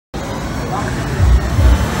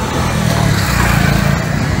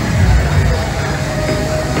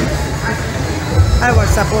I was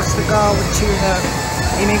supposed to go to the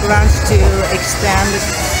immigrants to extend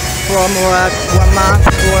from 1 month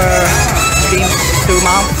or 2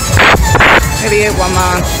 months, maybe 1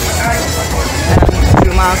 month and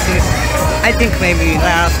 2 months. I think maybe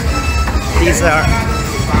now these are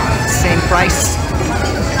same price.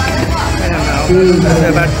 I don't know,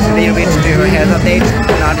 but a little bit to hesitate,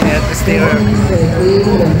 not yet, still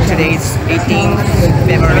today's 18th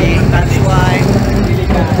February, that's why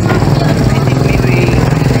I think maybe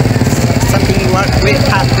something will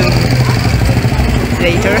happen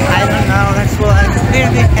later, I don't know, that's why I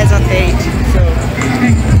really hesitate, so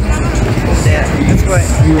yeah, that's why,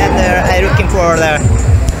 and I'm looking for the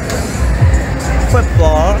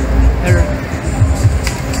football.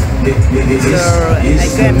 So I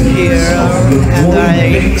came here and I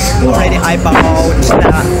already about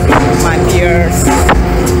my peers.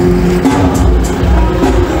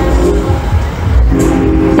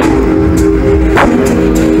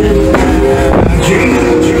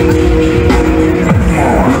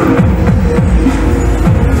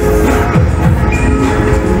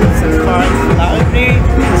 So car is loudly,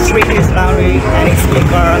 the street is loudly, and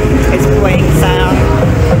speaker is playing sound.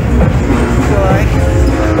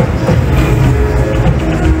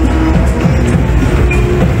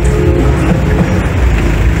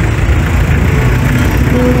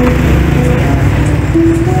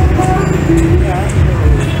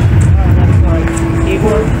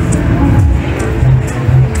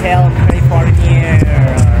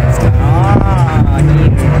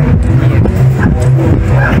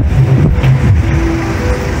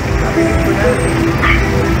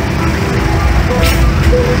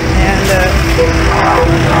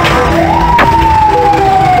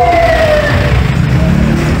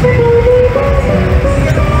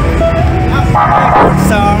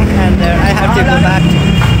 So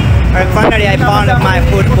finally I found my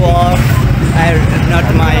football,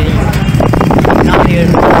 not here,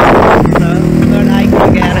 so but I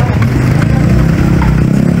can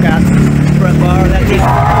got football. That is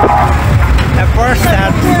at first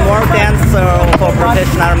that's more than, so for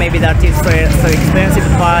professional maybe that is so expensive,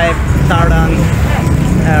 5,000,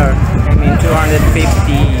 I mean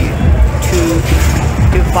 250 to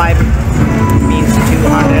 5 means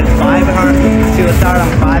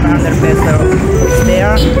 2,500 pesos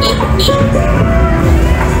there. So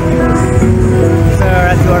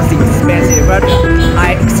that was expensive, but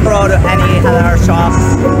I explored any other shop. I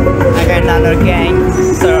got another game,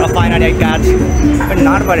 so finally I got, but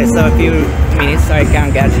not but it's a few minutes I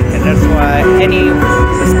can get. And that's why any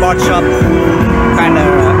sports shop, kind of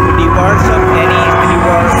reward shop, any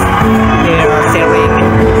rewards they are selling.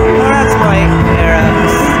 That's why their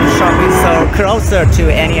shop is so closer to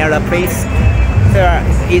any other place. They're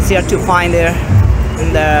easier to find there.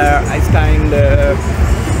 And it's kind of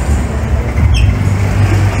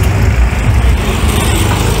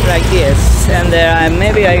like this, and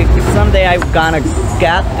maybe someday I'm gonna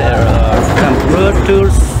get some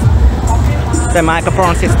Bluetooth, the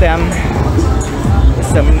microphone system,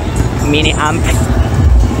 some mini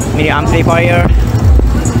amplifier.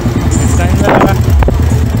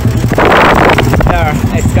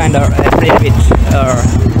 It's kind of a little bit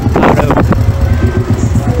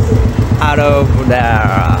out of the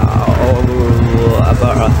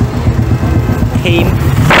theme.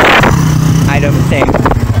 I don't think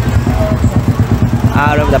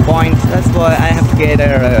out of the point. That's why I have to get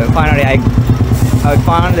finally I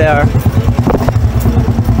found the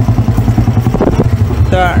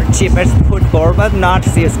cheapest football, but not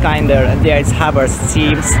this kind of. There is Harvard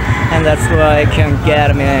teams, and that's why I can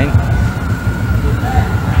get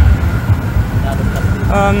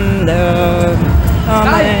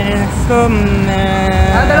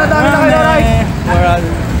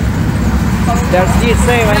there's this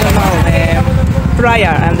same, I don't know,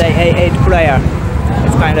 prayer and the A8 prayer.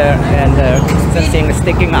 It's kind of, and something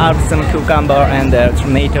sticking out, some cucumber and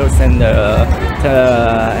tomatoes and the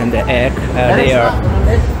egg. They are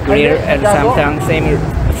grilled and sometimes same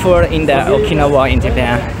food in the Okinawa in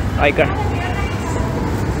Japan. Like,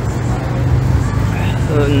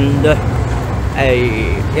 and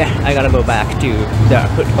I gotta go back to the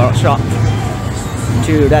football shop.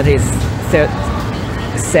 That is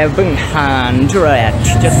 700,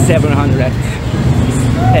 just 700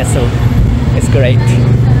 peso. It's great.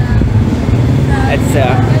 It's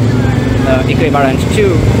equivalent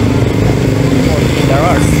to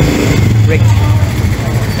 $14. Great.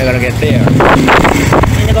 I gotta get there.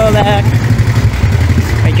 And to go back,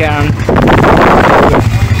 I can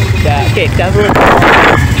take the route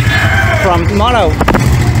from tomorrow.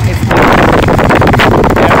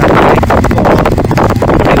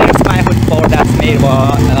 It's my football that's made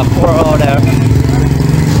for order.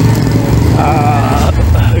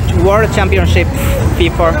 World Championship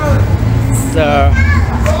FIFA. So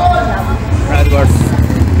that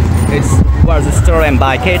was stolen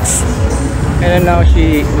by kids, and now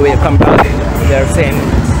she will come back to their same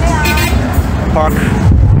park.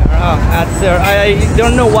 I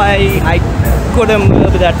don't know why I couldn't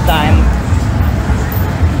move that time.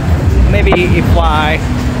 Maybe if I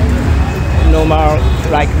normal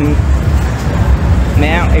like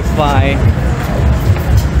man, if I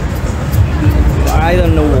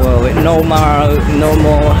don't know, normal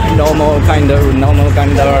kind of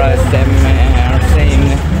same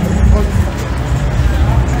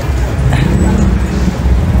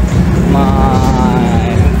my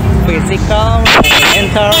physical,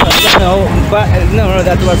 mental, I don't know, but no,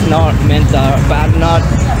 that was not mental, but not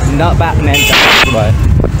bad mental,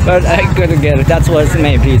 but I couldn't get it. That was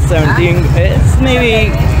maybe something. It's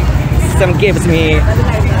maybe some gives me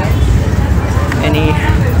any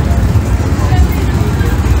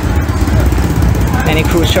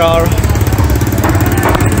crucial, and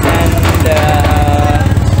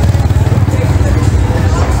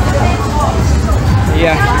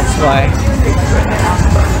yeah, that's why.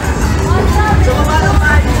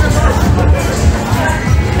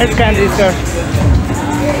 It's kind of this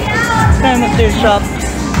kind of this shop.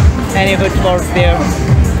 Any food stores there,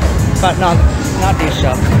 but not this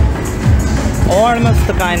shop. Almost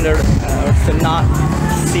kind of so not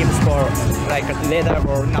seems for like leather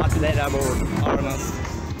or not leather or almost.